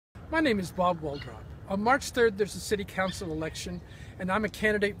My name is Bob Waldrop. On March 3rd, there's a City Council election, and I'm a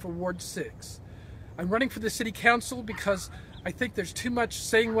candidate for Ward 6. I'm running for the City Council because I think there's too much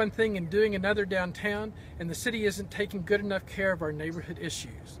saying one thing and doing another downtown, and the city isn't taking good enough care of our neighborhood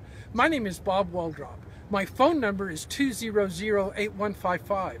issues. My name is Bob Waldrop. My phone number is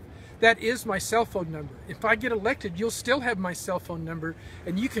 200-8155. That is my cell phone number. If I get elected, you'll still have my cell phone number,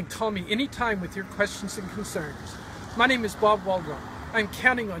 and you can call me anytime with your questions and concerns. My name is Bob Waldrop. I'm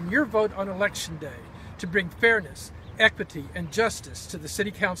counting on your vote on Election Day to bring fairness, equity, and justice to the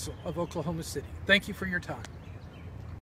City Council of Oklahoma City. Thank you for your time.